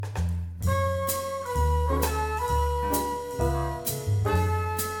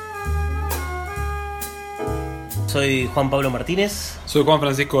Soy Juan Pablo Martínez. Soy Juan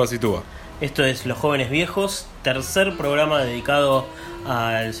Francisco Bacitúa. Esto es Los Jóvenes Viejos, tercer programa dedicado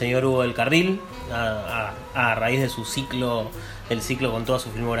al señor Hugo del Carril, a raíz de su ciclo, el ciclo con toda su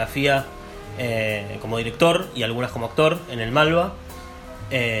filmografía como director y algunas como actor en el Malva.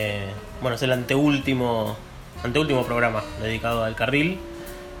 Bueno, es el anteúltimo programa dedicado al Carril.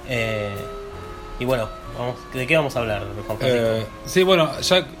 Y bueno, ¿de qué vamos a hablar, Juan Francisco? Sí, bueno,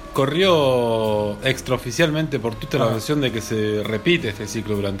 ya corrió extraoficialmente por Twitter la versión de que se repite este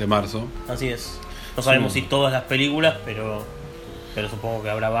ciclo durante marzo. Así es. No sabemos si todas las películas, pero supongo que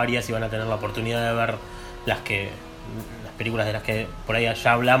habrá varias y van a tener la oportunidad de ver las películas de las que por ahí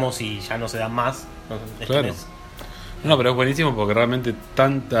ya hablamos y ya no se dan más. Claro. No, pero es buenísimo porque realmente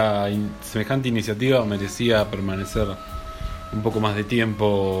semejante iniciativa merecía permanecer un poco más de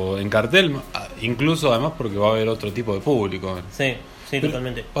tiempo en cartel, incluso además porque va a haber otro tipo de público. Sí, pero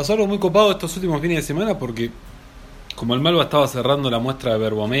totalmente. Pasó algo muy copado estos últimos fines de semana porque como el Malva estaba cerrando la muestra de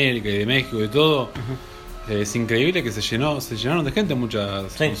Verboamérica y de México y todo, es increíble que se llenaron de gente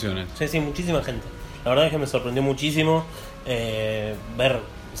muchas funciones. Sí, muchísima gente. La verdad es que me sorprendió muchísimo ver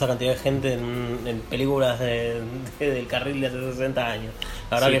esa cantidad de gente en películas del Carril de hace 60 años.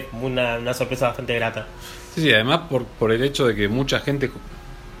 La verdad que fue una sorpresa bastante grata. Sí, además por el hecho de que mucha gente,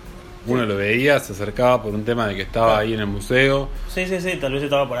 uno lo veía, se acercaba por un tema de que estaba ahí en el museo. Sí, tal vez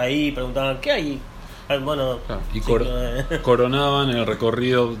estaba por ahí y preguntaban, ¿qué hay? Bueno, y coronaban el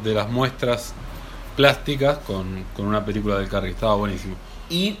recorrido de las muestras plásticas con una película del Carril. Estaba buenísimo.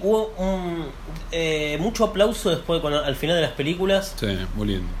 Y hubo mucho aplauso después al final de las películas. Sí, muy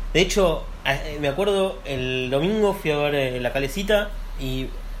lindo. De hecho, me acuerdo el domingo fui a ver La Calecita y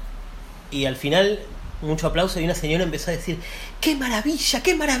al final mucho aplauso y una señora empezó a decir ¡qué maravilla!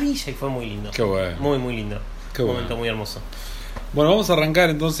 Y fue muy lindo. Qué bueno. Muy lindo. Un momento muy hermoso. Bueno, vamos a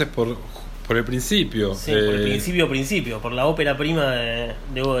arrancar entonces por el principio. Sí, por el principio, por la ópera prima de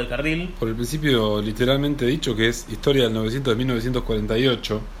Hugo del Carril. Por el principio literalmente dicho, que es Historia del 900 de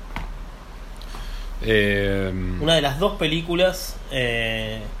 1948. Una de las dos películas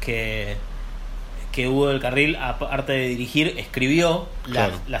que Hugo del Carril, aparte de dirigir, escribió.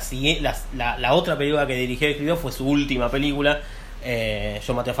 Claro. La otra película que dirigió y escribió fue su última película,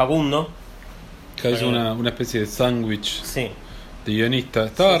 Yo maté a Facundo. Que es una especie de sándwich. Sí. De guionista.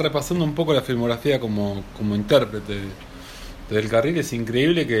 Estaba repasando un poco la filmografía como intérprete del Carril. Es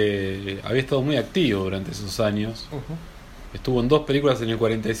increíble que había estado muy activo durante esos años. Estuvo en 2 películas en el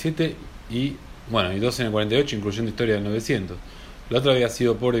 47 y 2 en el 48, incluyendo Historia del 900. La otra había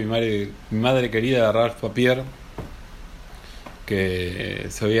sido Pobre mi madre querida, de Ralph Papier, que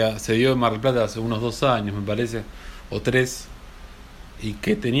se dio en Mar del Plata hace unos 2 años, me parece, o 3, y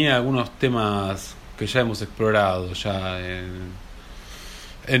que tenía algunos temas que ya hemos explorado ya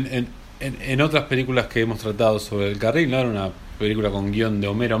en otras películas que hemos tratado sobre el Carril. No era una película con guión de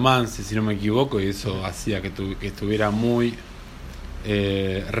Homero Manzi, si no me equivoco, y eso hacía que estuviera muy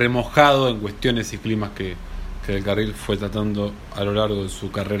remojado en cuestiones y climas que el Carril fue tratando a lo largo de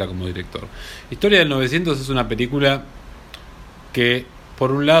su carrera como director. Historia del 900 es una película que,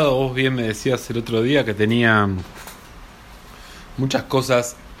 por un lado, vos bien me decías el otro día que tenía muchas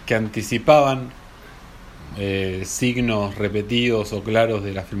cosas que anticipaban signos repetidos o claros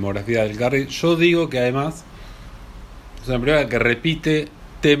de la filmografía del Carril. Yo digo que además es una película que repite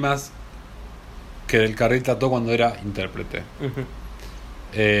temas que del Carril trató cuando era intérprete.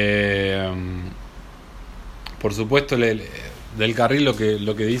 Por supuesto, del Carril lo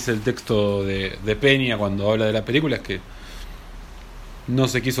que dice el texto de Peña cuando habla de la película es que no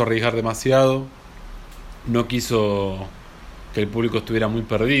se quiso arriesgar demasiado, no quiso que el público estuviera muy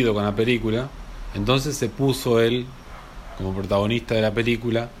perdido con la película. Entonces se puso él como protagonista de la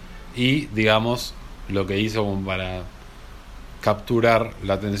película y, digamos, lo que hizo como para capturar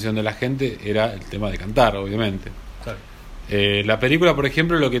la atención de la gente era el tema de cantar, obviamente. Claro. La película, por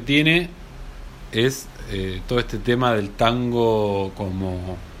ejemplo, lo que tiene es todo este tema del tango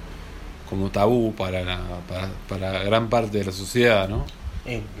como tabú para gran parte de la sociedad, ¿no?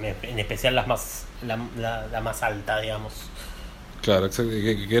 En especial la más alta, digamos. Claro, exacto,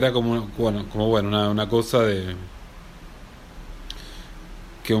 que era como una cosa de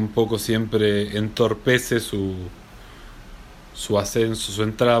que un poco siempre entorpece su ascenso, su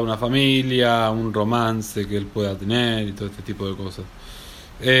entrada a una familia, un romance que él pueda tener y todo este tipo de cosas.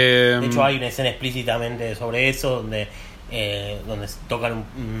 De hecho hay una escena explícitamente sobre eso donde tocan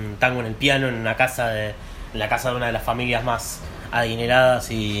un tango en el piano en la casa de una de las familias más adineradas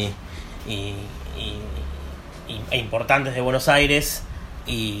e importantes de Buenos Aires,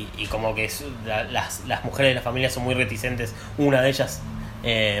 y como que las mujeres de la familia son muy reticentes. Una de ellas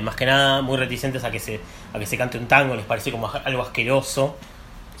más que nada muy reticentes a que se cante un tango, les parece como algo asqueroso.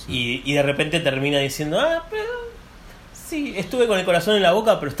 Sí. Y de repente termina diciendo, pero sí, estuve con el corazón en la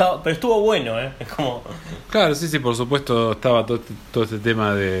boca, pero estuvo bueno, es como... Claro, sí, por supuesto estaba todo este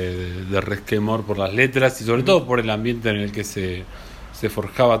tema de resquemor por las letras y sobre todo por el ambiente en el que se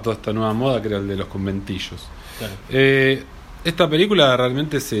forjaba toda esta nueva moda, que era el de los conventillos. Claro. Esta película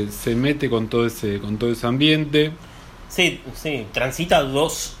realmente se mete con todo ese ambiente. Sí, transita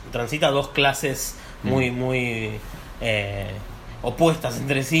dos clases muy opuestas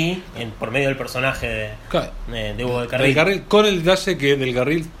entre sí por medio del personaje de Hugo del Carril. Con el detalle que Del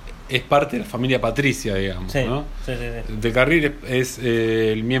Carril es parte de la familia Patricia, digamos, sí, ¿no? Sí. Del Carril es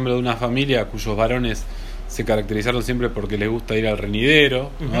el miembro de una familia cuyos varones se caracterizaron siempre porque les gusta ir al renidero,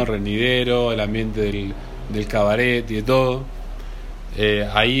 ¿no? Uh-huh. Renidero, el ambiente del cabaret y de todo.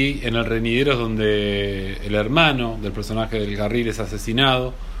 Ahí en el renidero es donde el hermano del personaje del Carril es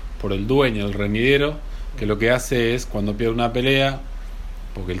asesinado por el dueño del renidero, que lo que hace es, cuando pierde una pelea,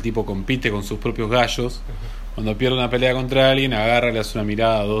 porque el tipo compite con sus propios gallos, cuando pierde una pelea contra alguien, agarra, le hace una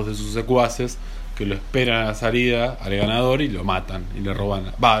mirada a dos de sus secuaces que lo esperan a la salida al ganador y lo matan y le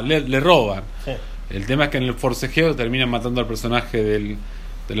roban. Le roban. Sí. El tema es que en el forcejeo terminan matando al personaje del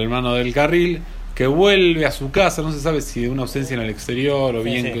hermano del Carril, que vuelve a su casa, no se sabe si de una ausencia en el exterior o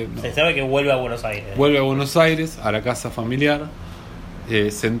bien que... No. Se sabe que vuelve a Buenos Aires. Vuelve a Buenos Aires, a la casa familiar,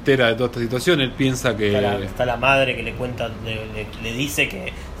 se entera de toda esta situación, él piensa que... Está la madre que le cuenta, le dice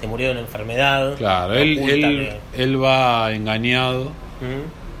que se murió de una enfermedad. Claro, él va engañado.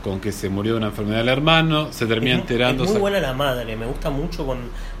 Uh-huh. Con que se murió de una enfermedad el hermano, se termina enterando. Es muy buena la madre, me gusta mucho con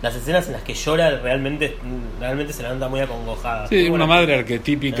las escenas en las que llora, realmente se levanta muy acongojada. Sí, una madre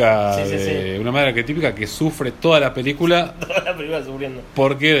arquetípica, una madre arquetípica que sufre toda la película. Toda la película sufriendo.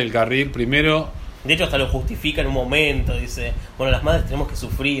 Porque Del Carril primero... De hecho hasta lo justifica en un momento, dice, bueno, las madres tenemos que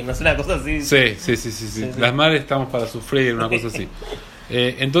sufrir, no sé, una cosa así. Sí. Las madres estamos para sufrir, una cosa así.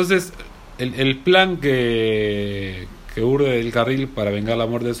 Entonces, el plan que urde Del Carril para vengar la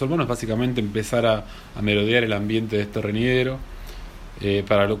muerte de su hermano es básicamente empezar a merodear el ambiente de este renidero,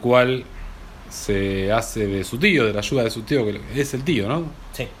 para lo cual se hace de su tío, de la ayuda de su tío, que es el tío, ¿no?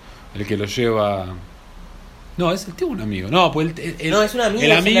 Sí. El que lo lleva... No, ¿es el tío o un amigo? No, pues no, es un amigo.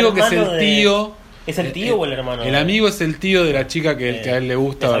 El amigo que es el tío... ¿Es el tío o el hermano? El amigo es el tío de la chica que a él le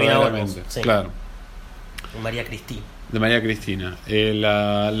gusta verdaderamente. Sí. Claro. María Cristina. De María Cristina.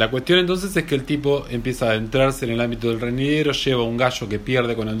 La cuestión entonces es que el tipo empieza a adentrarse en el ámbito del renidero, lleva un gallo que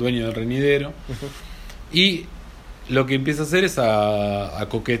pierde con el dueño del renidero, uh-huh. Y lo que empieza a hacer es a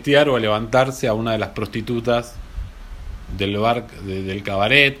coquetear o a levantarse a una de las prostitutas del bar del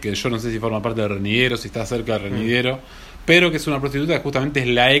cabaret, que yo no sé si forma parte del renidero, si está cerca del renidero, pero que es una prostituta que justamente es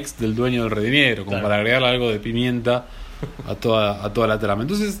la ex del dueño del renidero, como para agregarle algo de pimienta a toda la trama.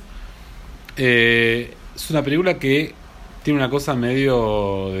 Entonces es una película que tiene una cosa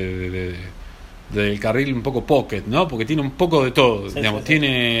medio del Carril un poco pocket, ¿no? Porque tiene un poco de todo, digamos.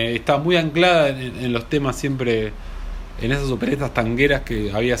 Está muy anclada en los temas siempre, en esas operetas tangueras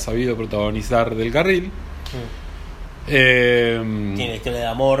que había sabido protagonizar Del Carril. Tiene la historia de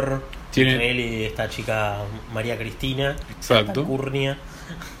amor entre él y esta chica María Cristina. Exacto. Curnia.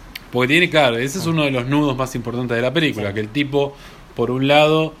 Porque tiene, claro, ese es uno de los nudos más importantes de la película, que el tipo, por un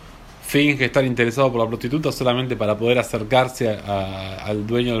lado, finge estar interesado por la prostituta solamente para poder acercarse al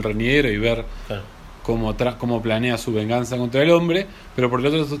dueño del renidero y ver cómo planea su venganza contra el hombre, pero por el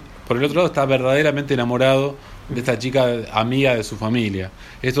otro lado está verdaderamente enamorado de esta chica amiga de su familia.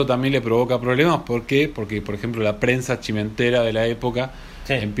 Esto también le provoca problemas. ¿Por qué? Porque, por ejemplo, la prensa chimentera de la época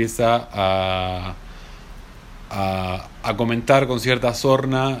empieza a comentar con cierta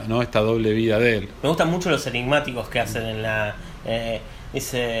sorna, ¿no?, esta doble vida de él. Me gustan mucho los enigmáticos que hacen en la...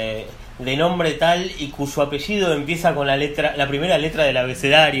 ese de nombre tal y cuyo apellido empieza con la primera letra del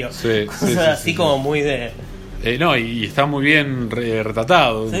abecedario. Cosas así como muy de... No, y está muy bien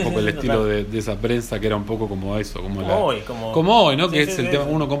retratado, un poco el estilo de esa prensa que era un poco como eso, como hoy, ¿no? Que es el tema,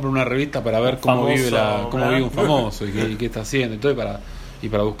 uno compra una revista para ver cómo vive un famoso y qué está haciendo, entonces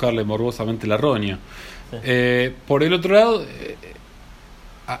para buscarle morbosamente la roña. Por el otro lado,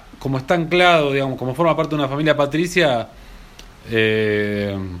 como está anclado, digamos, como forma parte de una familia patricia,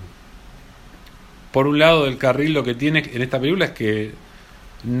 por un lado Del Carril lo que tiene en esta película es que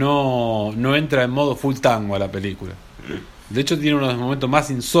no entra en modo full tango a la película. De hecho tiene uno de los momentos más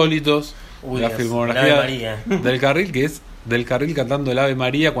insólitos de la filmografía Del Carril, que es Del Carril cantando el Ave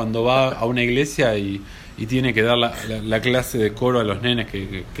María cuando va a una iglesia y tiene que dar la clase de coro a los nenes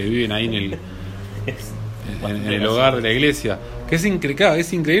que viven ahí en el hogar de la iglesia, Que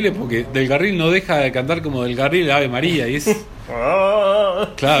es increíble porque Del Carril no deja de cantar como Del Carril el Ave María. Y es.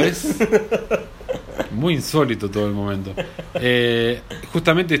 Claro, es. Muy insólito todo el momento.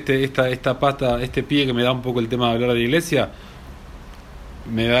 Justamente este pie que me da un poco el tema de hablar de la iglesia.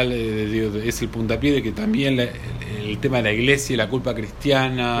 Me da es el puntapié de que también el tema de la iglesia y la culpa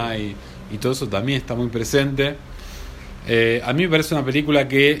cristiana y todo eso también está muy presente. A mí me parece una película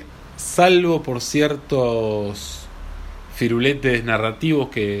que, salvo por ciertos firuletes narrativos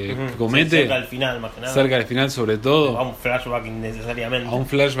que comete, cerca del final, más que nada, cerca del final sobre todo, a un flashback innecesariamente,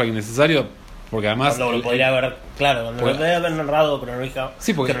 innecesario, porque además cuando lo podría haber, claro, cuando lo podría haber narrado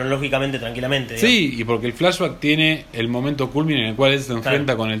cronológicamente, tranquilamente, digamos. Sí, y porque el flashback tiene el momento culmine en el cual él se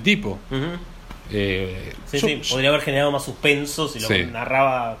enfrenta con el tipo. Podría haber generado más suspenso si lo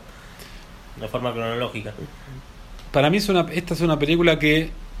narraba de forma cronológica. Para mí esta es una película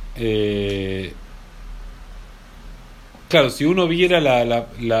que claro, si uno viera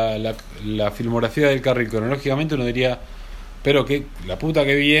la filmografía del Carril cronológicamente, uno diría, pero que la puta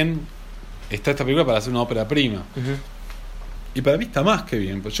que bien está esta película para hacer una ópera prima. Y para mí está más que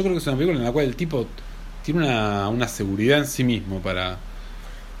bien, porque yo creo que es una película en la cual el tipo tiene una seguridad en sí mismo para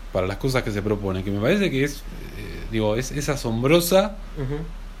las cosas que se propone, que me parece que es asombrosa.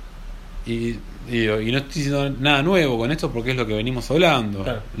 Y no estoy diciendo nada nuevo con esto porque es lo que venimos hablando,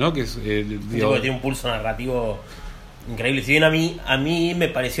 claro, ¿no? Que es, tiene un pulso narrativo increíble. Si bien a mí me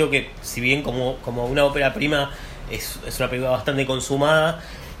pareció que, si bien como una ópera prima es una película bastante consumada,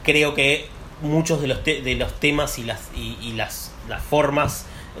 creo que muchos de los temas y las formas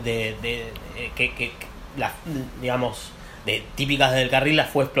digamos típicas del Carril las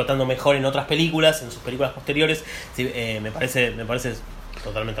fue explotando mejor en otras películas, en sus películas posteriores. Sí, me parece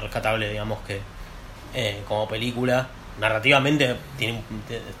totalmente rescatable, digamos, que como película narrativamente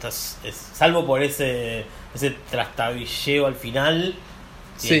salvo por ese trastabilleo al final.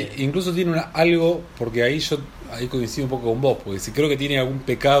 Sí, incluso tiene algo, porque ahí coincido un poco con vos, porque si creo que tiene algún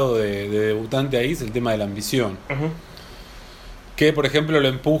pecado de debutante ahí, es el tema de la ambición. Que, por ejemplo, lo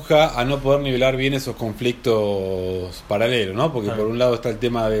empuja a no poder nivelar bien esos conflictos paralelos, ¿no? Porque por un lado está el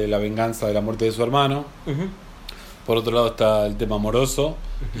tema de la venganza de la muerte de su hermano, por otro lado está el tema amoroso,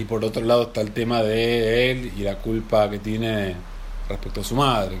 y por otro lado está el tema de él y la culpa que tiene respecto a su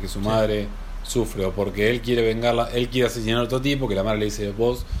madre, que su madre sufre, o porque él quiere vengarla, él quiere asesinar a otro tipo, que la madre le dice,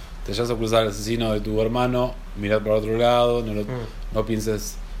 vos te vas a cruzar al asesino de tu hermano, mirad para otro lado, no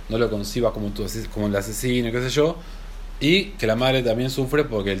pienses, no lo concibas como el asesino, qué sé yo, y que la madre también sufre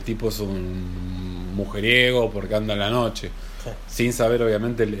porque el tipo es un mujeriego, porque anda en la noche, sin saber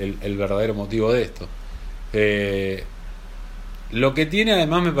obviamente el verdadero motivo de esto. Lo que tiene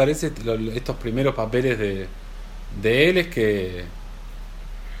además, me parece, estos primeros papeles de él es que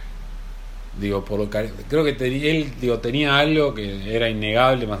creo que él tenía algo que era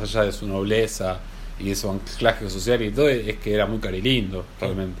innegable, más allá de su nobleza y de su anclaje social y todo, es que era muy carilindo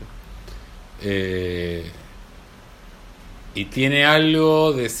realmente. Y tiene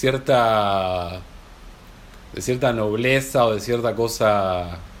algo de cierta nobleza o de cierta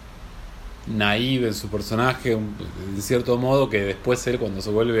cosa naive en su personaje, de cierto modo, que después él, cuando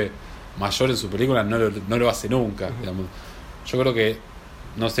se vuelve mayor en su película, no lo hace nunca, digamos. Yo creo que,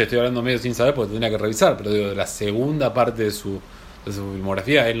 no sé, estoy hablando medio sin saber porque tendría que revisar, pero de la segunda parte de su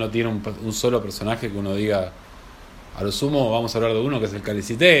filmografía, él no tiene un solo personaje que uno diga, a lo sumo vamos a hablar de uno que es el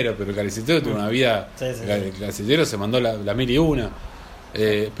Calicitero, pero el Calicitero tuvo una vida, el Calicitero se mandó la mil y una,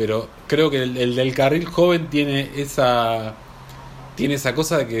 pero creo que el del Carril joven tiene esa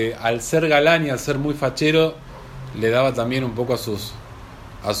cosa de que, al ser galán y al ser muy fachero, le daba también un poco a sus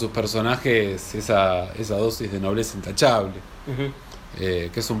personajes esa dosis de nobleza intachable.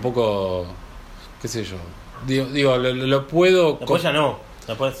 Que es un poco, qué sé yo, digo lo puedo. Después ya no.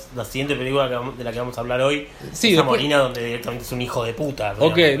 Después la siguiente película de la que vamos a hablar hoy, sí, es Molina, donde directamente es un hijo de puta.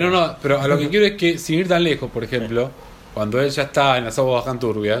 Ok, no, pero a lo que quiero es que, sin ir tan lejos, por ejemplo, cuando él ya está en las aguas bajan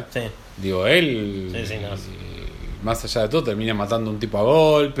turbia, él más allá de todo termina matando a un tipo a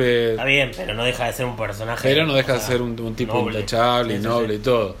golpes. Está bien, pero no deja de ser un personaje. Pero no deja de ser un tipo intachable y noble y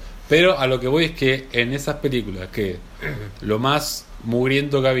todo. Pero a lo que voy es que en esas películas, que lo más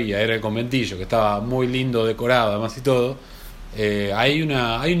mugriento que había era el conventillo, que estaba muy lindo decorado además y todo, hay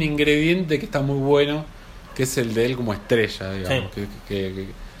un ingrediente que está muy bueno, que es el de él como estrella, digamos.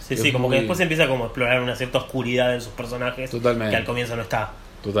 Sí, como que después empieza como a explorar una cierta oscuridad en sus personajes. Totalmente. Que al comienzo no está.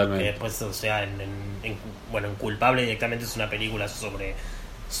 Totalmente. Que después, o sea, en Culpable directamente es una película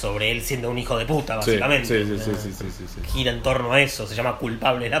sobre él siendo un hijo de puta, básicamente. Sí. Gira en torno a eso, se llama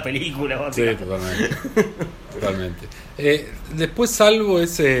Culpable la película, básicamente. Sí, totalmente. Después, salvo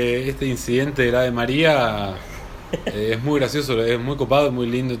este incidente de la de María, Es muy gracioso, es muy copado, es muy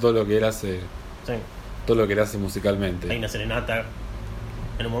lindo todo lo que él hace, Sí. todo lo que él hace musicalmente. Hay una serenata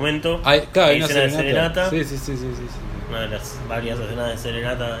en un momento. Claro, hay una escena de serenata. serenata. Sí. Una de las varias escenas de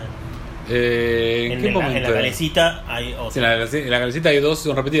serenata. ¿En qué momento? En la calecita hay Sí, en la calecita hay dos,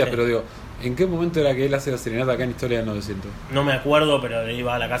 son repetidas, Sí. pero digo, ¿en qué momento era que él hace la serenata acá en Historia del 900? No me acuerdo, pero él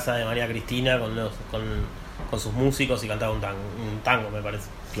iba a la casa de María Cristina con sus músicos y cantaba un tango, me parece.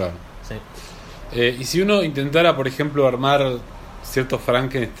 Claro. Sí. Y si uno intentara, por ejemplo, armar cierto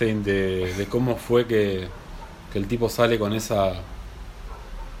Frankenstein de cómo fue que el tipo sale con esa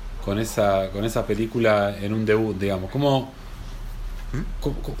película en un debut, digamos, ¿cómo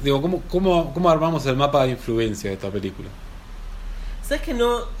armamos el mapa de influencia de esta película? ¿Sabes que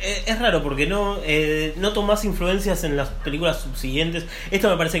no? Es raro porque no tomás influencias en las películas subsiguientes. Esto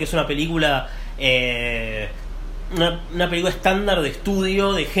me parece que es una película una película estándar de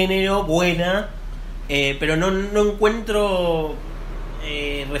estudio, de género, buena, pero no encuentro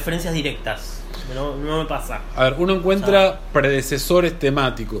referencias directas. No me pasa. A ver, uno encuentra predecesores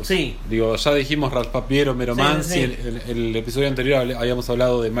temáticos. Sí. Digo, ya dijimos Raspapier, Homero Mansi, Sí. el episodio anterior habíamos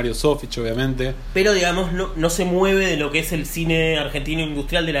hablado de Mario Sofich, obviamente. Pero digamos, no se mueve de lo que es el cine argentino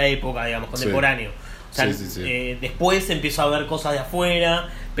industrial de la época, digamos, contemporáneo. O sea, Sí. Después empiezo a ver cosas de afuera,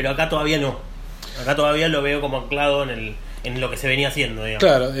 pero acá todavía no. Acá todavía lo veo como anclado en lo que se venía haciendo, digamos.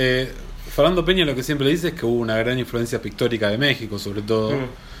 Claro, Fernando Peña lo que siempre dice es que hubo una gran influencia pictórica de México, sobre todo.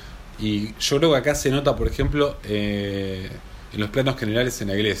 Y yo creo que acá se nota, por ejemplo, en los planos generales en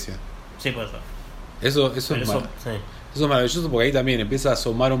la iglesia. Sí, puede ser. Eso es Sí. eso es maravilloso, porque ahí también empieza a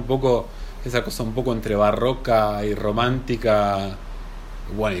asomar un poco esa cosa un poco entre barroca y romántica,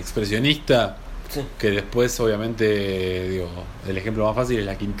 bueno, expresionista, Sí. que después obviamente, digo, el ejemplo más fácil es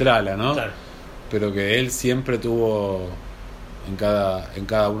la Quintrala, ¿no? Claro. Pero que él siempre tuvo en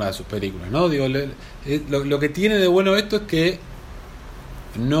cada una de sus películas, ¿no? Digo, lo que tiene de bueno esto es que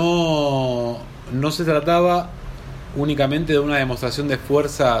no se trataba únicamente de una demostración de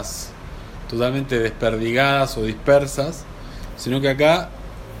fuerzas totalmente desperdigadas o dispersas, sino que acá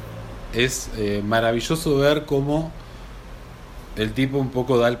es maravilloso ver cómo el tipo un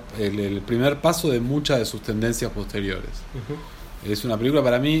poco da el primer paso de muchas de sus tendencias posteriores. Es una película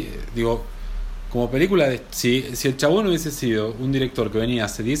para mí, digo, como película si el chabón hubiese sido un director que venía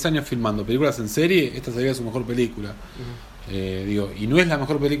hace 10 años filmando películas en serie, esta sería su mejor película. Digo, y no es la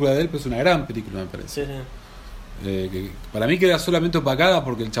mejor película de él, pero es una gran película, me parece. Sí. Que para mí queda solamente opacada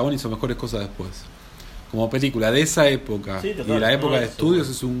porque el chabón hizo mejores cosas después. Como película de esa época, Sí, y total, de la época no, de estudios,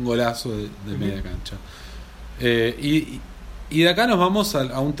 es un golazo de media cancha. Y de acá nos vamos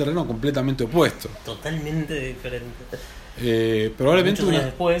a un terreno completamente opuesto. Totalmente diferente. Probablemente Muchos años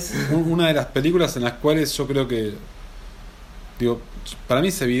después. una de las películas en las cuales yo creo que, digo, para mí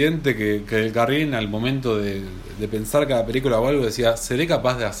es evidente que el Carril al momento de pensar cada película o algo decía, ¿seré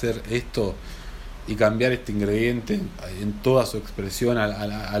capaz de hacer esto y cambiar este ingrediente en toda su expresión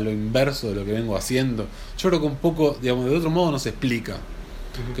a lo inverso de lo que vengo haciendo? Yo creo que un poco, digamos, de otro modo no se explica.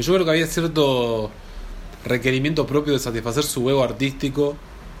 Que yo creo que había cierto requerimiento propio de satisfacer su ego artístico,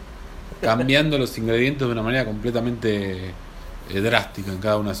 cambiando los ingredientes de una manera completamente drástica en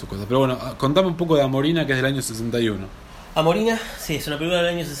cada una de sus cosas. Pero bueno, contame un poco de Amorina, que es del año 61. Amorina, sí, es una película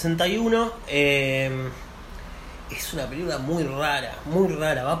del año 61. Es una película muy rara,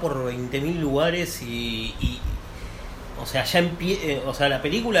 va por 20.000 lugares y o sea, o sea, la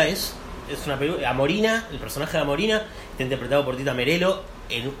película es una película. Amorina, el personaje de Amorina está interpretado por Tita Merello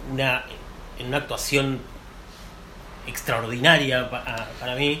en una actuación extraordinaria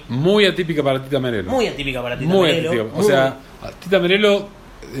para mí. Muy atípica para Tita Merello. Muy atípica para Tita Muy Merello. atípica. O sea, Tita Merello,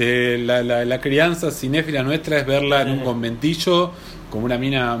 la crianza cinéfila nuestra es verla en un conventillo como una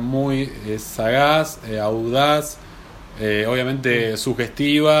mina muy sagaz, audaz, obviamente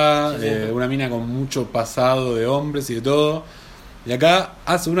sugestiva, Sí. una mina con mucho pasado de hombres y de todo. Y acá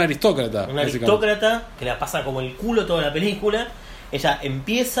hace una aristócrata. Una aristócrata que la pasa como el culo toda la película. Ella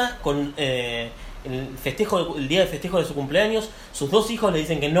empieza con el día de festejo de su cumpleaños. Sus dos hijos le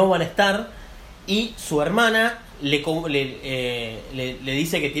dicen que no van a estar y su hermana le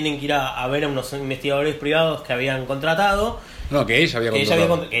dice que tienen que ir a ver a unos investigadores privados que habían contratado. No, que ella había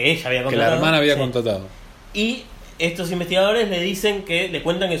contratado. Que ella había contratado. Que la hermana había sí. contratado. Y estos investigadores le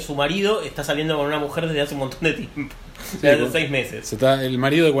cuentan que su marido está saliendo con una mujer desde hace un montón de tiempo. Desde hace 6 meses. El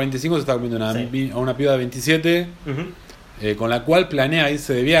marido de 45 se está comiendo a una piba de 27, con la cual planea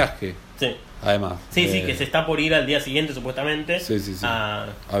irse de viaje. Sí. Además. Sí, que se está por ir al día siguiente supuestamente. Sí. A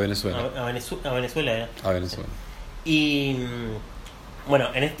Venezuela. A Venezuela, ¿eh? A Venezuela. Y bueno,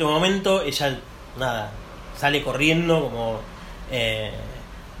 en este momento ella sale corriendo como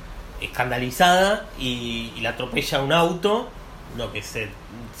escandalizada y la atropella un auto. Lo que se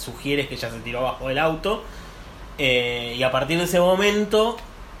sugiere es que ella se tiró abajo del auto. Y a partir de ese momento,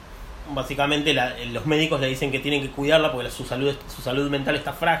 básicamente los médicos le dicen que tienen que cuidarla porque su salud mental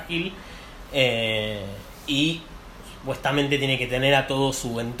está frágil. Y supuestamente tiene que tener a todo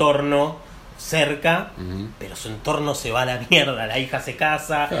su entorno cerca, pero su entorno se va a la mierda. La hija se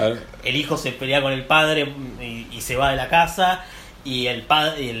casa, claro. El hijo se pelea con el padre y se va de la casa, y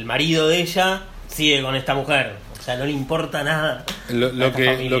el marido de ella sigue con esta mujer. O sea, no le importa nada. Lo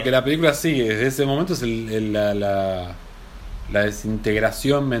que la película sigue desde ese momento es la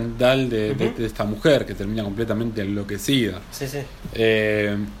desintegración mental de esta mujer, que termina completamente enloquecida. Sí, sí.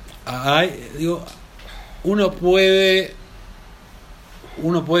 Uno puede,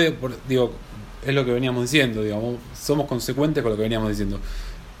 es lo que veníamos diciendo, digamos, somos consecuentes con lo que veníamos diciendo.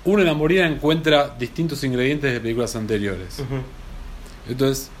 Uno en La Morena encuentra distintos ingredientes de películas anteriores. Esto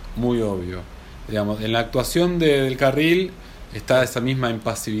es muy obvio. Digamos, en la actuación del Carril está esa misma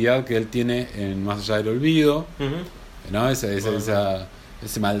impasividad que él tiene en Más allá del olvido, ¿no? Ese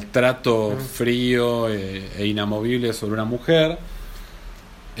maltrato frío e inamovible sobre una mujer.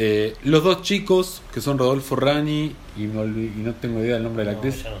 Los dos chicos, que son Rodolfo Rani y no tengo idea del nombre de la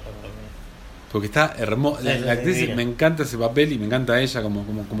actriz, porque está hermosa. La actriz, me encanta ese papel y me encanta ella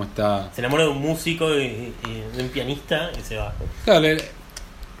como está. Se enamora de un músico y de un pianista y se va. Claro,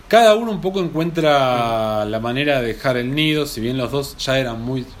 cada uno un poco encuentra la manera de dejar el nido, si bien los dos ya eran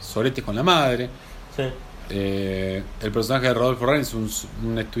muy soretes con la madre. Sí. El personaje de Rodolfo Rani es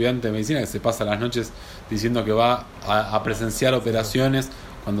un estudiante de medicina que se pasa las noches diciendo que va a presenciar operaciones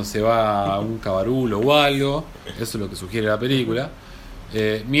cuando se va a un cabarulo o algo. Eso es lo que sugiere la película.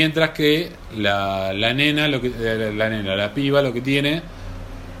 Mientras que la piba lo que tiene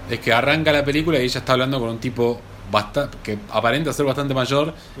es que arranca la película y ella está hablando con un tipo que aparenta ser bastante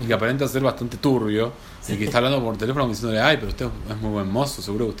mayor y que aparenta ser bastante turbio, y que está hablando por teléfono diciéndole: ay, pero usted es muy buen mozo,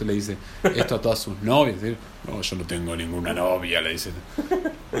 seguro que usted le dice esto a todas sus novias. No, yo no tengo ninguna novia, le dice.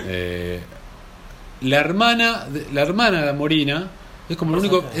 La hermana de la Morina es como el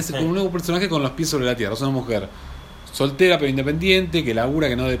único personaje con los pies sobre la tierra. Es una mujer soltera pero independiente, que labura,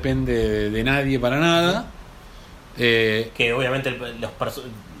 que no depende de nadie para nada. Que obviamente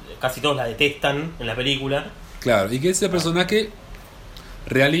casi todos la detestan en la película. Claro, y que es el personaje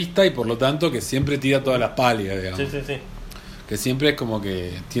realista y por lo tanto que siempre tira todas las pálidas, digamos. Sí. Que siempre es como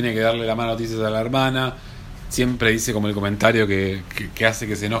que tiene que darle la mala noticias a la hermana, siempre dice como el comentario que hace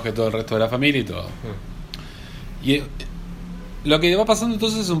que se enoje todo el resto de la familia y todo. Y lo que va pasando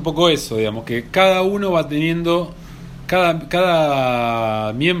entonces es un poco eso, digamos, que cada uno va teniendo,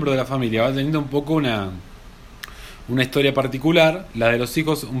 cada miembro de la familia va teniendo un poco una historia particular. La de los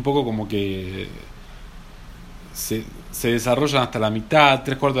hijos un poco como que se desarrollan hasta la mitad,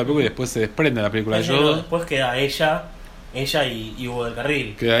 3/4 de la película, y después se desprende la película de ellos. Después queda ella y Hugo del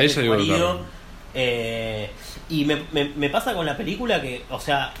Carril. Queda ella y Hugo del Carril. Y me pasa con la película que, o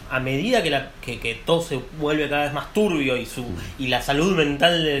sea, a medida que todo se vuelve cada vez más turbio y la salud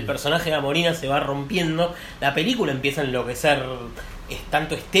mental del personaje de Amorina se va rompiendo, la película empieza a enloquecer. Es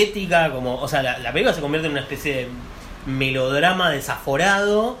tanto estética como, o sea, la película se convierte en una especie de melodrama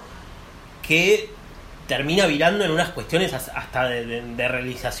desaforado que termina virando en unas cuestiones hasta de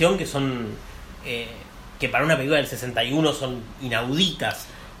realización que son que para una película del 61 son inauditas.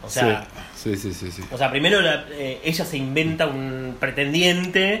 O sea, sí. O sea, primero ella se inventa un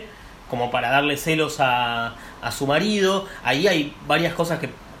pretendiente como para darle celos a su marido. Ahí hay varias cosas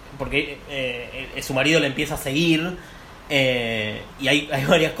porque su marido la empieza a seguir. Y hay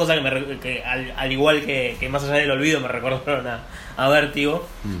varias cosas que al igual que Más allá del olvido me recordaron a Vértigo.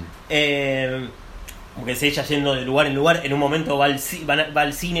 Porque es ella yendo de lugar en lugar. En un momento va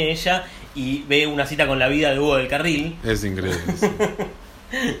al cine ella y ve una cita con la vida de Hugo del Carril. Es increíble. Sí.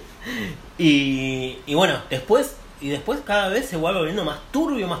 y bueno, después cada vez se vuelve volviendo más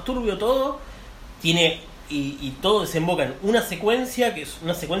turbio todo. Y todo desemboca en una secuencia que es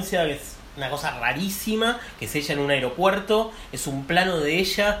una cosa rarísima, que es ella en un aeropuerto. Es un plano de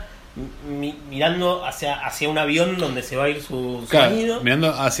ella mirando hacia un avión donde se va a ir su marido. Mirando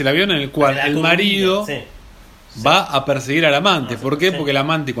hacia el avión en el cual el marido va a perseguir al amante. ¿Por qué? Porque el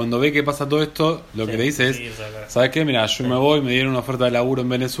amante, cuando ve que pasa todo esto, lo que le dice es: ¿sabes qué? Mira, yo me voy, me dieron una oferta de laburo en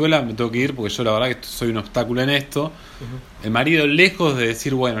Venezuela, me tengo que ir porque yo la verdad que soy un obstáculo en esto. El marido, lejos de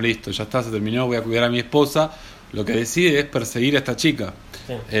decir, bueno, listo, ya está, se terminó, voy a cuidar a mi esposa, lo que decide es perseguir a esta chica.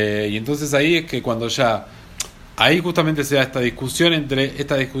 Y entonces ahí es que cuando ya ahí justamente se da esta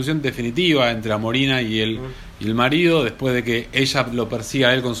discusión definitiva entre Amorina y el marido, después de que ella lo persiga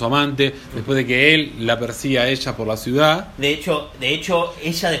a él con su amante, después de que él la persiga a ella por la ciudad. De hecho,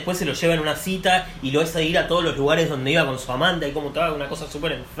 ella después se lo lleva en una cita y lo hace ir a todos los lugares donde iba con su amante, y como toda una cosa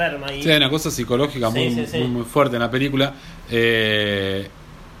súper enferma. Sí, hay una cosa psicológica muy fuerte en la película.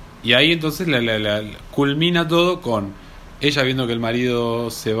 Y ahí entonces la culmina todo con ella viendo que el marido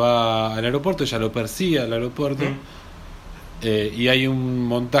se va al aeropuerto, ella lo persigue al aeropuerto. Y hay un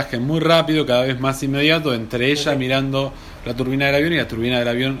montaje muy rápido, cada vez más inmediato, entre ella mirando la turbina del avión y la turbina del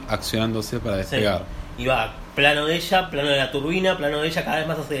avión accionándose para despegar. Y va plano de ella, plano de la turbina, plano de ella cada vez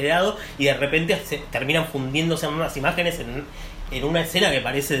más acelerado, y de repente terminan fundiéndose en unas imágenes en una escena que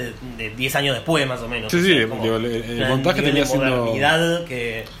parece de 10 años después, más o menos. Sí, o sea, el montaje termina siendo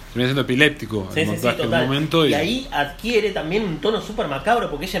epiléptico, el montaje en un momento. Y ahí adquiere también un tono súper macabro,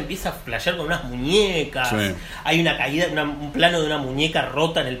 porque ella empieza a flashear con unas muñecas. Sí. Hay una caída, un plano de una muñeca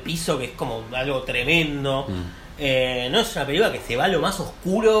rota en el piso que es como algo tremendo. No es una película que se va a lo más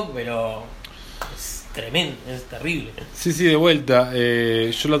oscuro, pero es tremendo, es terrible. Sí, de vuelta.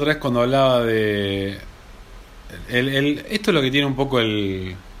 Yo la otra vez cuando hablaba de... esto es lo que tiene un poco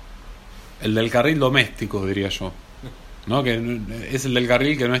el del carril doméstico, diría yo, ¿no? Que es el del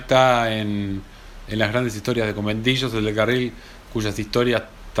carril que no está en las grandes historias de conventillos, el del carril cuyas historias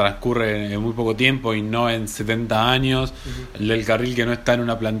transcurren en muy poco tiempo y no en 70 años, el del carril que no está en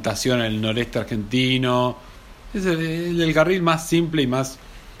una plantación en el noreste argentino, es el del carril más simple y más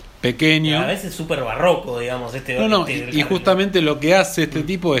pequeño. A veces súper barroco, digamos. Y justamente lo que hace este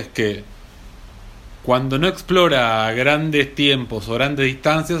tipo es que cuando no explora grandes tiempos o grandes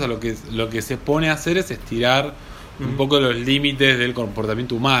distancias, lo que se pone a hacer es estirar un poco los límites del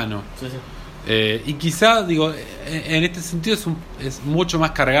comportamiento humano. Y quizá, digo, en este sentido es mucho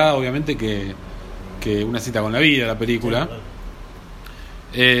más cargada, obviamente, que Una cita con la vida, la película.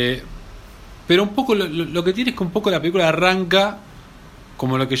 Pero un poco lo que tiene es que un poco la película arranca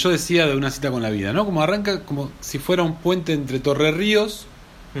como lo que yo decía de Una cita con la vida, ¿no? Como arranca como si fuera un puente entre Torre Ríos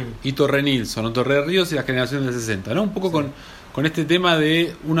y Torre Nilsson, o Torre Ríos y la generación del 60, ¿no? Un poco con este tema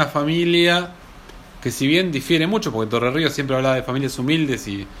de una familia que, si bien difiere mucho, porque Torre Ríos siempre hablaba de familias humildes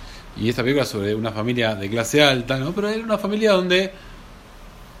y esta película sobre una familia de clase alta, ¿no? Pero era una familia donde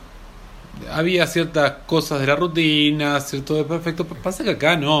había ciertas cosas de la rutina, cierto de perfecto. Pasa que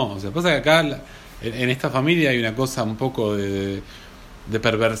acá no, o sea, pasa que acá en esta familia hay una cosa un poco de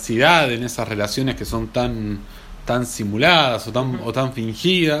perversidad en esas relaciones que son tan simuladas o tan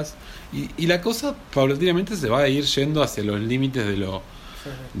fingidas, y la cosa paulatinamente se va a ir yendo hacia los límites de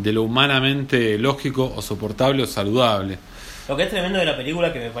lo humanamente lógico o soportable o saludable. Lo que es tremendo de la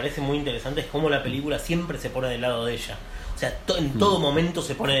película, que me parece muy interesante, es cómo la película siempre se pone del lado de ella. O sea, en todo momento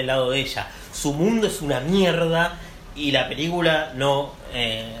se pone del lado de ella. Su mundo es una mierda y la película no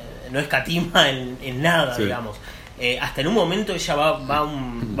escatima en nada, digamos. Hasta en un momento ella va a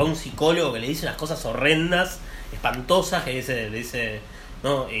un psicólogo que le dice unas cosas horrendas, espantosas, que le dice,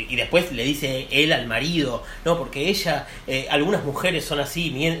 ¿no? Y después le dice él al marido, no, porque ella, algunas mujeres son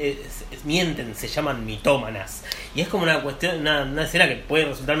así, mienten, se llaman mitómanas. Y es como una cuestión, una escena que puede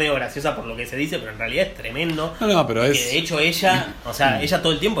resultar medio graciosa por lo que se dice, pero en realidad es tremendo. No, pero porque de hecho ella, o sea, ella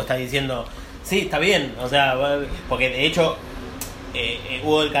todo el tiempo está diciendo, sí, está bien, o sea, porque de hecho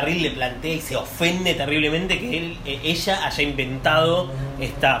Hugo del Carril le plantea y se ofende terriblemente que ella haya inventado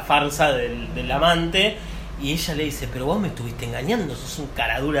esta farsa del amante. Y ella le dice, pero vos me estuviste engañando, sos un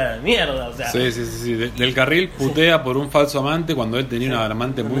caradura de mierda, o sea. Sí. Del Carril putea por un falso amante cuando él tenía una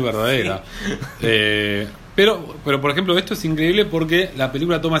amante muy verdadera. Pero por ejemplo, esto es increíble porque la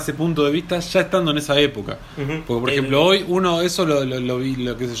película toma ese punto de vista ya estando en esa época. Porque por ejemplo, hoy uno eso lo vi,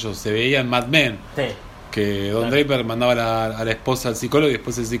 qué sé yo, se veía en Mad Men. Que Don Draper mandaba a la esposa al psicólogo y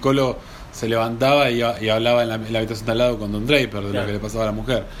después el psicólogo se levantaba y hablaba en la habitación de al lado con Don Draper de lo que le pasaba a la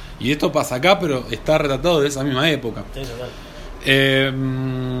mujer. Y esto pasa acá, pero está retratado de esa misma época.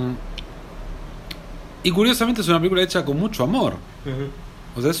 Y curiosamente es una película hecha con mucho amor.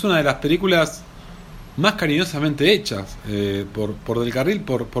 O sea, es una de las películas más cariñosamente hechas por Del Carril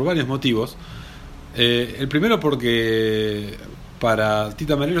por varios motivos. El primero porque para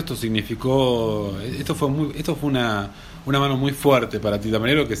Tita Merelo esto fue una mano muy fuerte para Tita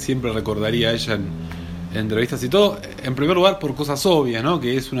Merelo, que siempre recordaría a ella en entrevistas y todo. En primer lugar por cosas obvias, ¿no?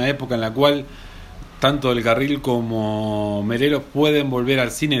 Que es una época en la cual tanto Del Carril como Merelo pueden volver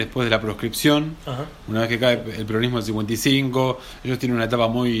al cine después de la proscripción. Una vez que cae el peronismo del 55, ellos tienen una etapa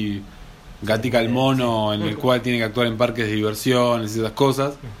muy Gatica al mono, en el cual tienen que actuar en parques de diversiones y esas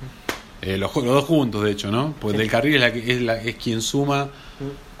cosas. Los dos juntos, de hecho, ¿no? Porque Del Carril es quien suma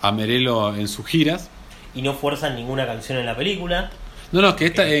a Merelo en sus giras. y no fuerzan ninguna canción en la película. No, es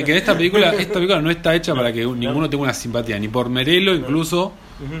que esta película no está hecha para que ninguno tenga una simpatía, ni por Merelo incluso,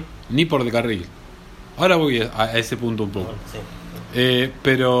 ni por Del Carril. Ahora voy a ese punto un poco.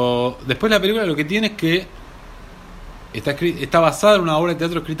 Pero después la película lo que tiene es que está basada en una obra de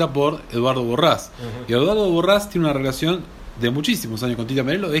teatro escrita por Eduardo Borrás. Y Eduardo Borrás tiene una relación de muchísimos años con Tita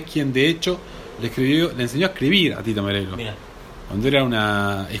Merelo. Es quien de hecho le enseñó a escribir a Tita Merelo. Mira. Cuando era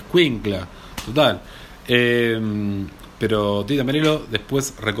una escuincla total. Pero Tita Merelo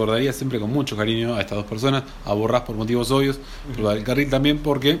después recordaría siempre con mucho cariño a estas dos personas, a Borrás por motivos obvios, pero a Del Carril también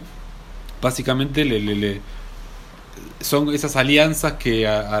porque básicamente son esas alianzas que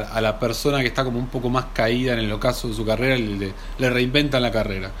a la persona que está como un poco más caída en el ocaso de su carrera le reinventan la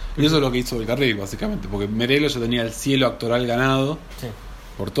carrera. Y eso es lo que hizo Del Carril básicamente, porque Merelo ya tenía el cielo actoral ganado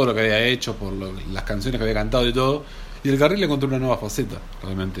por todo lo que había hecho, por las canciones que había cantado y todo, y Del Carril le encontró una nueva faceta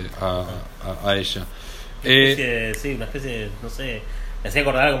realmente a ella. Una especie de, no sé, me hacía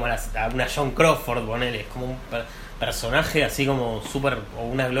acordar como a una Joan Crawford, ponele, es como un personaje así como súper, o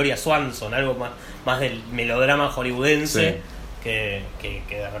una Gloria Swanson, algo más del melodrama hollywoodense, que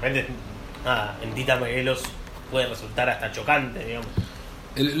de repente en Tita Merelo puede resultar hasta chocante, digamos.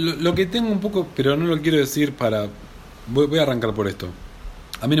 Lo que tengo un poco, pero no lo quiero decir voy a arrancar por esto.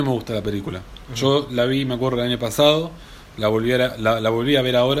 A mí no me gusta la película. Yo la vi, me acuerdo, el año pasado, la volví a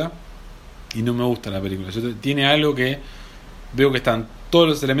ver ahora y no me gusta la película. Tiene algo que veo que están todos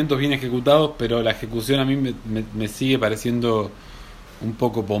los elementos bien ejecutados, pero la ejecución a mí me sigue pareciendo un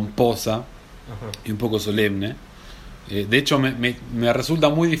poco pomposa y un poco solemne. De hecho me resulta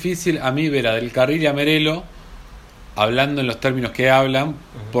muy difícil a mí ver a Del Carril y a Merelo hablando en los términos que hablan,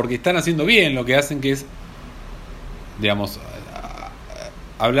 porque están haciendo bien lo que hacen, que es, digamos,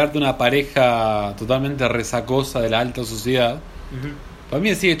 hablar de una pareja totalmente resacosa de la alta sociedad. Para mí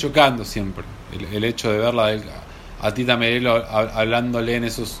me sigue chocando siempre el hecho de verla a Tita Merelo hablándole en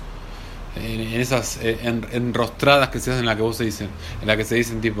esas enrostradas que se hacen en la que se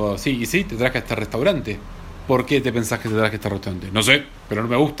dicen tipo, sí, te traje a este restaurante. ¿Por qué te pensás que te traje a este restaurante? No sé, pero no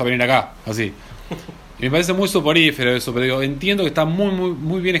me gusta venir acá, así. Y me parece muy soporífero eso, pero digo, entiendo que está muy, muy,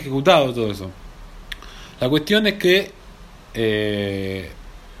 muy bien ejecutado todo eso. La cuestión es que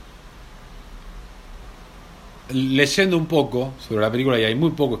leyendo un poco sobre la película, y hay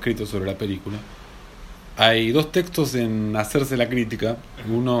muy poco escrito sobre la película, hay dos textos en Hacerse la Crítica.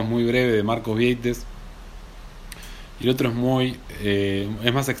 Uno es muy breve, de Marcos Vieites, y el otro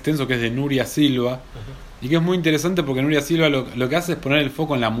es más extenso, que es de Nuria Silva, y que es muy interesante porque Nuria Silva lo que hace es poner el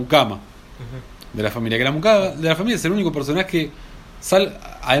foco en la mucama de la familia, que la mucama de la familia es el único personaje,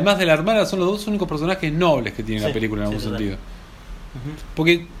 además de la hermana, son los dos únicos personajes nobles que tiene la película en algún sentido.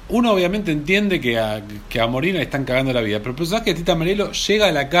 Porque uno obviamente entiende que a Morina le están cagando la vida, pero el personaje de Tita Merelo llega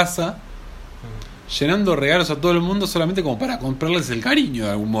a la casa llenando regalos a todo el mundo solamente como para comprarles el cariño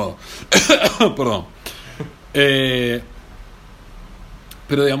de algún modo. Perdón.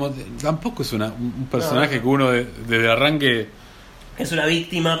 Pero digamos, tampoco es un personaje que uno desde el arranque... Es una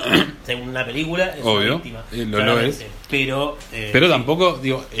víctima, según la película, es obvio, una víctima. Lo es. Pero tampoco,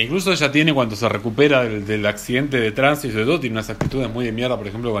 digo, incluso ella tiene, cuando se recupera del accidente de tránsito y todo, tiene unas actitudes muy de mierda, por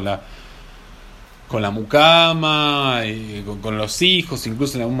ejemplo, con la mucama, y con los hijos,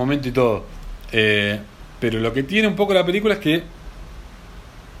 incluso en algún momento y todo. Pero lo que tiene un poco la película es que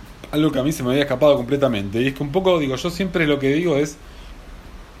algo que a mí se me había escapado completamente, y es que un poco, digo, yo siempre lo que digo es,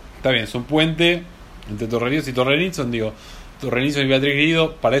 está bien, es un puente entre Torre y Torre Nilsson, digo, Torre Nilsson y Beatriz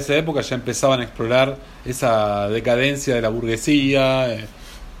Grillo para esa época ya empezaban a explorar esa decadencia de la burguesía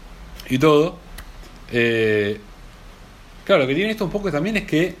y todo. Claro, lo que tiene esto un poco también es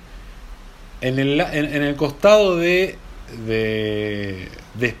que en el costado de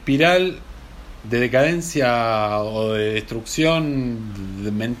espiral de decadencia o de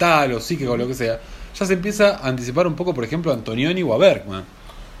destrucción mental o psíquica o lo que sea, ya se empieza a anticipar un poco, por ejemplo, a Antonioni o a Bergman,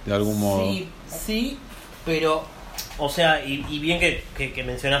 de algún modo. Sí, pero, o sea, y bien que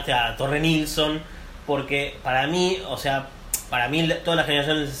mencionaste a Torre Nilsson, porque para mí toda la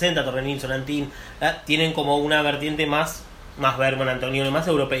generación del 60, Torre Nilsson, Antin, tienen como una vertiente más Bergman, Antonioni, más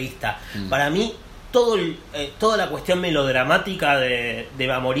europeísta. Para mí toda la cuestión melodramática de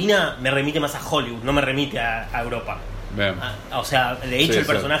Morina me remite más a Hollywood, no me remite a Europa. O sea, de hecho, el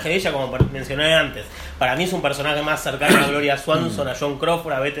personaje de ella, como mencioné antes, para mí es un personaje más cercano a Gloria Swanson, a Joan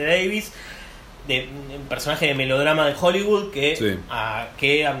Crawford, a Bette Davis, un personaje de melodrama de Hollywood que a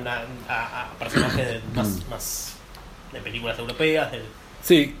personajes más de películas europeas.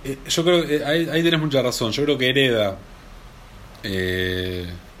 Sí, yo creo que ahí tenés mucha razón. Yo creo que hereda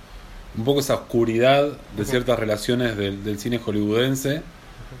un poco esa oscuridad de ciertas relaciones del cine hollywoodense,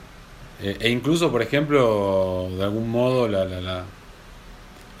 E incluso, por ejemplo, de algún modo,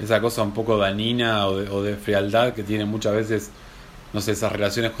 esa cosa un poco danina o de frialdad que tiene muchas veces, no sé, esas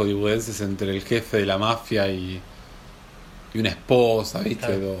relaciones hollywoodenses entre el jefe de la mafia y una esposa, ¿viste?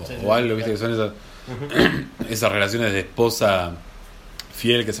 Claro, o algo, ¿viste? Que son esas relaciones de esposa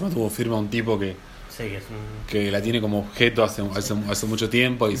fiel que se mantuvo firme a un tipo que la tiene como objeto hace mucho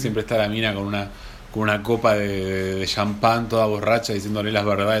tiempo y siempre está la mina con una copa de champán toda borracha diciéndole las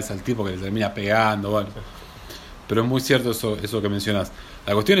verdades al tipo que le termina pegando, bueno. Pero es muy cierto eso que mencionas.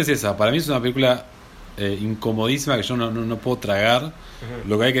 La cuestión es esa, para mí es una película incomodísima que yo no puedo tragar.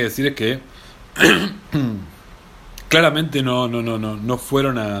 Lo que hay que decir es que claramente no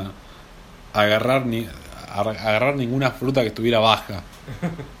fueron a agarrar ninguna fruta que estuviera baja.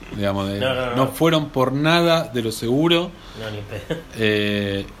 Digamos, no fueron por nada de lo seguro. No, ni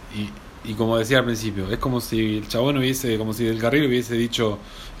pedo. Y como decía al principio, es como si el chabón como si Del Carril hubiese dicho: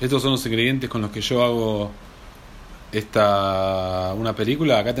 estos son los ingredientes con los que yo hago una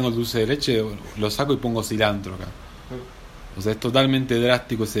película. Acá tengo el dulce de leche, lo saco y pongo cilantro acá. O sea, es totalmente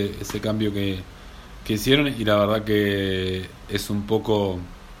drástico ese cambio que hicieron, y la verdad que es un poco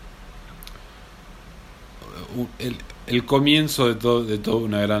el comienzo de toda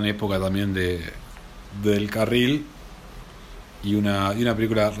una gran época también Del Carril, y una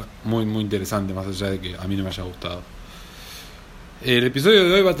película muy muy interesante, más allá de que a mí no me haya gustado. El episodio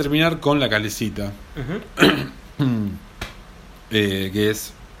de hoy va a terminar con la calecita, que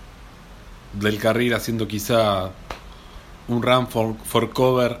es Del Carril haciendo quizá un run for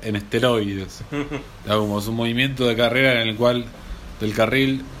cover en esteroides. Como es un movimiento de carrera en el cual Del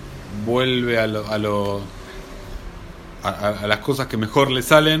Carril vuelve a las cosas que mejor le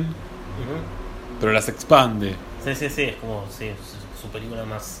salen, pero las expande. Sí, es como su película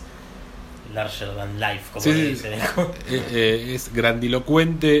más larger than life, como le dicen. Es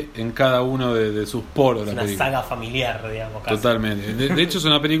grandilocuente en cada uno de sus poros. Es una saga familiar, digamos, casi. Totalmente. De hecho es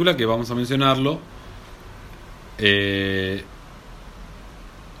una película que, vamos a mencionarlo,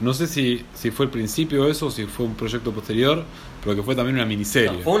 no sé si fue el principio de eso o si fue un proyecto posterior, pero que fue también una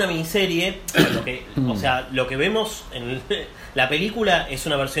miniserie. No, fue una miniserie. O sea, lo que vemos en la película es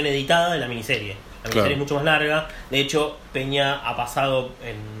una versión editada de la miniserie. La miniserie es mucho más larga. De hecho, Peña ha pasado,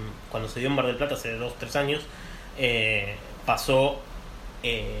 cuando se dio en Mar del Plata hace 2-3 años, pasó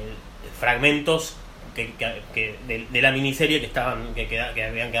fragmentos de la miniserie que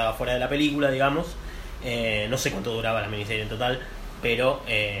habían quedado fuera de la película, digamos. No sé cuánto duraba la miniserie en total, pero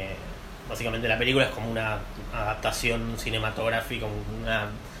básicamente la película es como una adaptación cinematográfica, una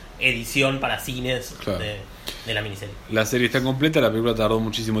edición para cines, claro, de la miniserie. La serie está completa, la película tardó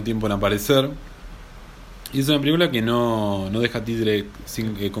muchísimo tiempo en aparecer, y es una película que no deja títere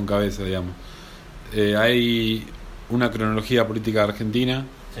con cabeza, digamos. Hay una cronología política argentina,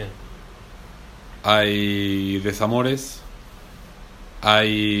 sí, hay desamores,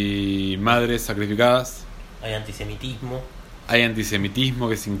 hay madres sacrificadas, hay antisemitismo,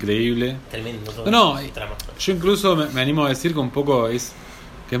 que es increíble. Tremendo todo. Yo incluso me animo a decir que un poco que es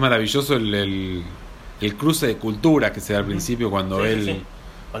maravilloso el cruce de culturas que se da al principio cuando él... Sí.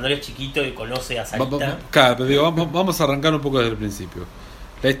 Cuando él es chiquito y conoce a Sarita. Claro, pero digo, vamos a arrancar un poco desde el principio.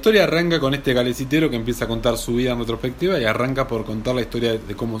 La historia arranca con este calecitero que empieza a contar su vida en retrospectiva, y arranca por contar la historia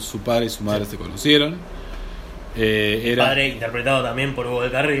de cómo su padre y su madre se conocieron. Padre interpretado también por Hugo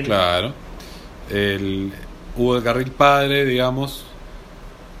del Carril. Claro. Hugo del Carril padre, digamos,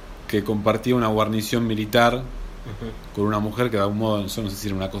 que compartía una guarnición militar con una mujer que de algún modo, no sé si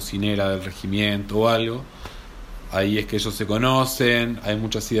era una cocinera del regimiento o algo. Ahí es que ellos se conocen, hay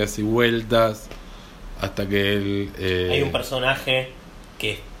muchas idas y vueltas, hasta que él... Hay un personaje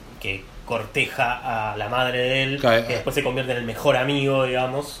que corteja a la madre de él, que después se convierte en el mejor amigo,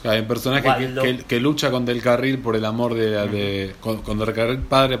 digamos. Hay un personaje que lucha con Del Carril por el amor con Del Carril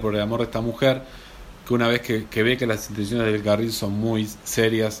padre, por el amor de esta mujer, que una vez que ve que las intenciones de Del Carril son muy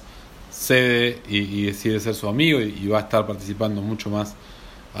serias, cede y decide ser su amigo, y va a estar participando mucho más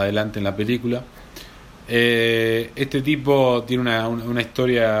adelante en la película. Este tipo tiene una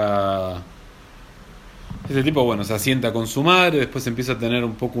historia. Este tipo, bueno, se asienta con su madre, después empieza a tener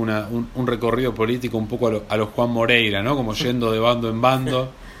un poco un recorrido político un poco a los Juan Moreira, ¿no? Como yendo de bando en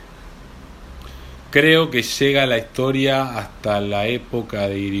bando. Creo que llega la historia hasta la época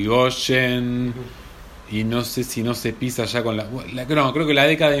de Irigoyen, y no sé si no se pisa ya con no, creo que la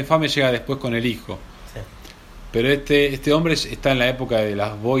década infame llega después con el hijo. Pero este hombre está en la época de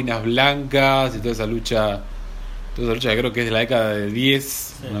las boinas blancas y toda esa lucha creo que es de la década de 10,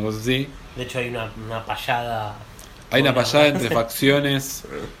 sí, una cosa así. De hecho hay una payada. Hay una payada entre facciones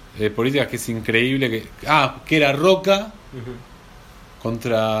políticas que es increíble. Que era Roca,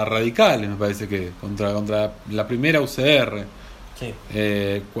 contra radicales, me parece que contra la primera UCR. Sí.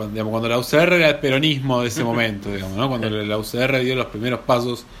 Cuando la UCR era el peronismo de ese momento, digamos, ¿no? Cuando la UCR dio los primeros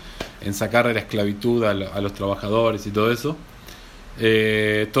pasos en sacar de la esclavitud a los trabajadores y todo eso.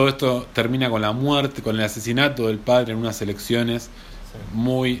 Todo esto termina con la muerte, con el asesinato del padre en unas elecciones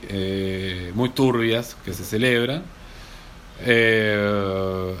muy turbias que se celebran.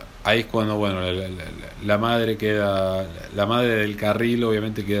 Ahí es cuando, bueno, la madre del Carril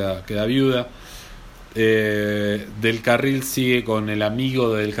obviamente queda viuda. Del Carril sigue con el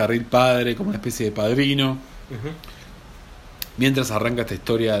amigo del Carril padre como una especie de padrino. Mientras arranca esta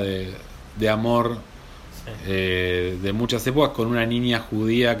historia de amor de muchas épocas con una niña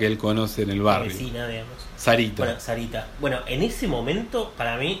judía que él conoce en el barrio. Vecina, digamos. Sarita. Bueno, Sarita. Bueno, en ese momento,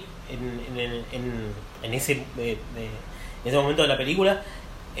 para mí, en ese momento de la película,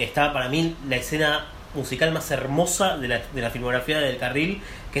 está para mí la escena musical más hermosa de la filmografía del Carril,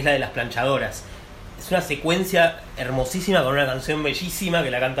 que es la de las planchadoras. Es una secuencia hermosísima con una canción bellísima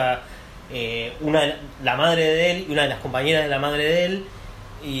que la canta la madre de él y una de las compañeras de la madre de él,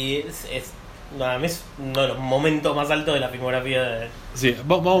 y es uno de los momentos más altos de la filmografía de... Sí,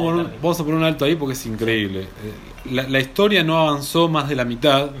 vamos a poner un alto ahí porque es increíble. La historia no avanzó más de la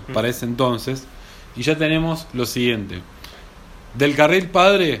mitad para ese entonces, y ya tenemos lo siguiente. Del Carril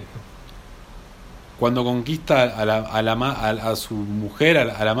padre, cuando conquista a su mujer,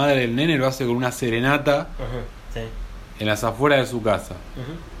 a la madre del nene, lo hace con una serenata en las afueras de su casa.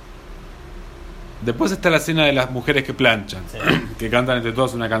 Después está la escena de las mujeres que planchan, que cantan entre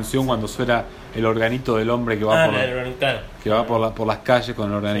todas una canción cuando suena el organito del hombre que va por las calles con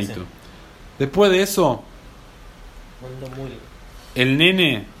el organito. Después de eso, el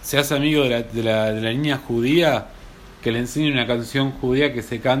nene se hace amigo de la niña judía, que le enseña una canción judía que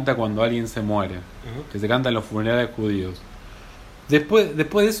se canta cuando alguien se muere, que se canta en los funerales judíos. Después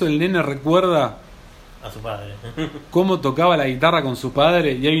de eso, el nene recuerda a su padre cómo tocaba la guitarra con su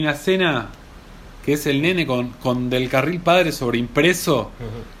padre, y hay una escena que es el nene con Del Carril padre sobreimpreso,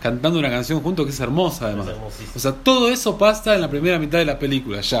 cantando una canción junto, que es hermosa además. O sea, todo eso pasa en la primera mitad de la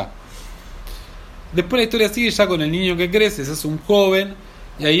película ya. Después la historia sigue ya con el niño que crece, se hace un joven,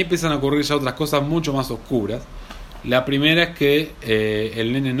 y ahí empiezan a ocurrir ya otras cosas mucho más oscuras. La primera es que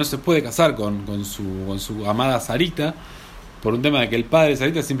el nene no se puede casar con su amada Sarita, por un tema de que el padre de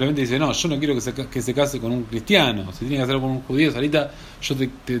Sarita simplemente dice: no, yo no quiero que se case con un cristiano, si tiene que hacerlo con un judío, Sarita,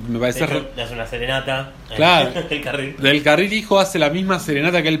 me parece... Le hace una serenata. Claro. El Carril. Del Carril hijo hace la misma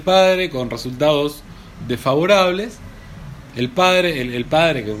serenata que el padre, con resultados desfavorables. El padre,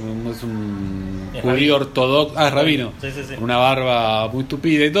 que es un judío ortodoxo, es rabino, sí. una barba muy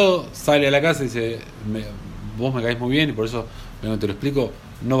tupida y todo, sale a la casa y dice: vos me caís muy bien y por eso, bueno, te lo explico,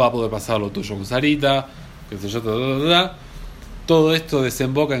 no va a poder pasar lo tuyo con Sarita, que sé yo, Todo esto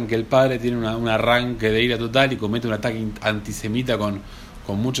desemboca en que el padre tiene un arranque de ira total y comete un ataque antisemita con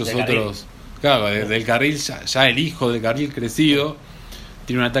muchos del otros. Claro, del Carril, ya el hijo del Carril crecido,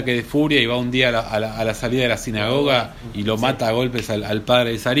 tiene un ataque de furia y va un día a la salida de la sinagoga y lo mata a golpes al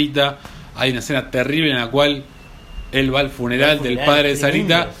padre de Sarita. Hay una escena terrible en la cual él va al funeral del padre de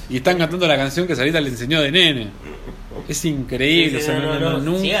Sarita y están cantando la canción que Sarita le enseñó de nene. Es increíble,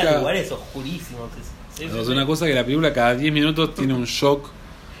 nunca... Llega a lugares oscurísimos. Es una cosa que la película cada 10 minutos tiene un shock.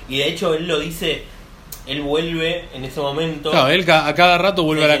 Y de hecho él lo dice, él vuelve en ese momento. Claro, él a cada rato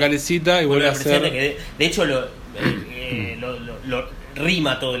vuelve a la calecita y vuelve a hacer... Que de hecho lo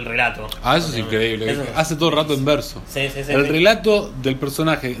rima todo el relato. Eso es increíble. Hace todo el rato en verso. El relato del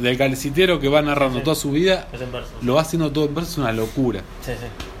personaje, del calecitero que va narrando toda su vida, lo va haciendo todo en verso, es una locura.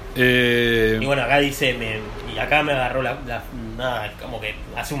 Y bueno, acá dice, y acá me agarró nada, como que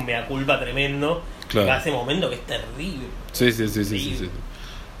hace un mea culpa tremendo. Claro. Hace momento que es terrible. Sí.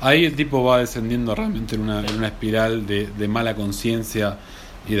 Ahí el tipo va descendiendo realmente en una espiral de mala conciencia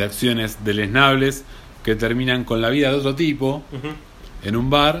y de acciones deleznables que terminan con la vida de otro tipo en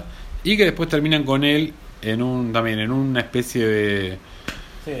un bar, y que después terminan con él en una especie de...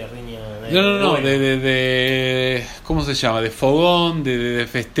 Sí, de riña. De ¿cómo se llama? De fogón, de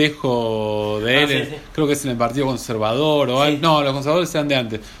festejo de él. Sí. Creo que es en el Partido Conservador o algo. No, los conservadores eran de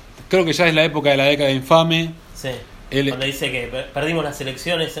antes. Creo que ya es la época de la década infame. Sí. Cuando dice que perdimos las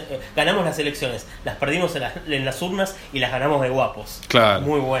elecciones, ganamos las elecciones, las perdimos en las urnas y las ganamos de guapos. Claro.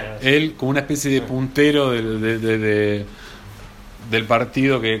 Muy bueno. Él como una especie de puntero del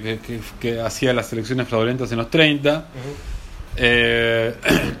partido que hacía las elecciones fraudulentas en los 30.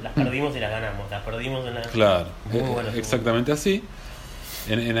 Las perdimos y las ganamos. Las perdimos en la... Claro. Exactamente así.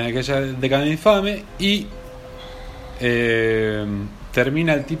 En aquella década infame. Y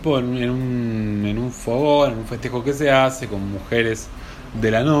termina el tipo en un fogón, en un festejo que se hace con mujeres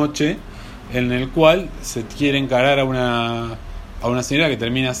de la noche, en el cual se quiere encarar a una señora que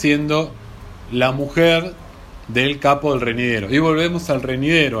termina siendo la mujer del capo del reñidero. Y volvemos al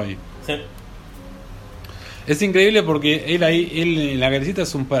reñidero ahí. Sí. Es increíble porque él en la calecita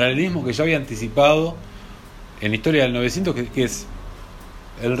es un paralelismo que ya había anticipado en la historia del 900, que es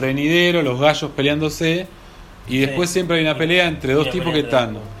el reñidero, los gallos peleándose, y después siempre hay una pelea entre dos tipos que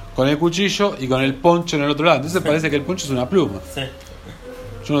están con el cuchillo y con el poncho en el otro lado. Entonces parece que el poncho es una pluma. Sí.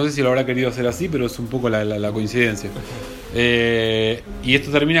 Yo no sé si lo habrá querido hacer así, pero es un poco la coincidencia. Y esto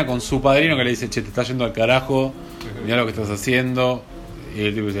termina con su padrino que le dice: che, te estás yendo al carajo, mirá lo que estás haciendo. Y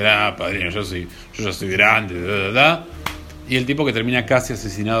el tipo dice: padrino, yo ya soy grande, Y el tipo, que termina casi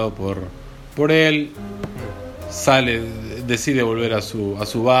asesinado por él, decide volver a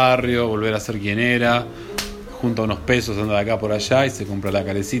su barrio, volver a ser quien era, junta unos pesos, anda de acá por allá y se compra la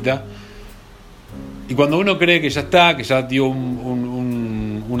calecita. Y cuando uno cree que ya está, que ya dio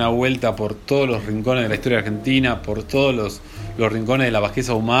una vuelta por todos los rincones de la historia argentina, por todos los rincones de la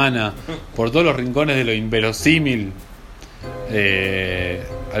bajeza humana, por todos los rincones de lo inverosímil,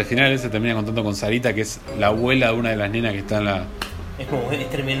 al final él se termina contando con Sarita, que es la abuela de una de las nenas que está en la... Es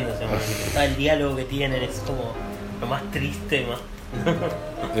tremendo ese momento. El diálogo que tienen es como lo más triste, más...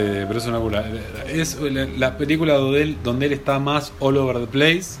 pero es una cura. Es la película donde él está más all over the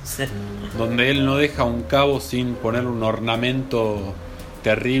place, Sí. donde él no deja un cabo sin poner un ornamento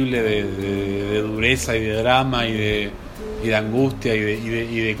terrible de dureza y de drama y de angustia y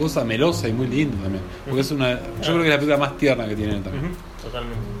de cosa melosa y muy linda también. Porque yo creo que es la película más tierna que tiene también.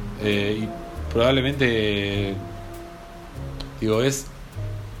 Totalmente. Y probablemente, es...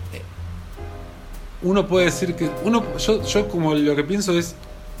 Uno puede decir que... Yo como lo que pienso es...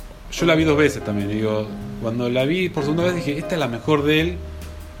 Yo la vi 2 veces también. Cuando la vi por segunda vez dije: esta es la mejor de él.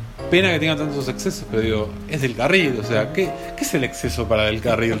 Pena que tenga tantos excesos, pero es del Carril. O sea, ¿qué es el exceso para Del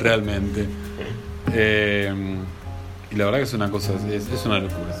Carril realmente? Y la verdad que es una cosa... Es una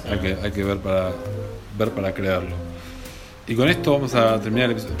locura. Hay que ver para creerlo. Y con esto vamos a terminar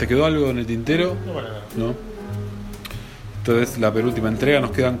el episodio. ¿Te quedó algo en el tintero? No, para nada. ¿No? Esto es la penúltima entrega.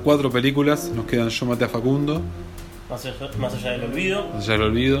 Nos quedan 4 películas. Nos quedan Yo maté a Facundo, Más allá del olvido. Más allá del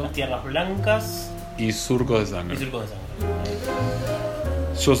olvido Las tierras blancas. y Surcos de Sangre. Y Surcos de Sangre.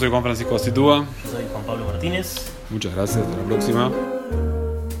 Yo soy Juan Francisco Acitúa. Soy Juan Pablo Martínez. Muchas gracias. Hasta la próxima.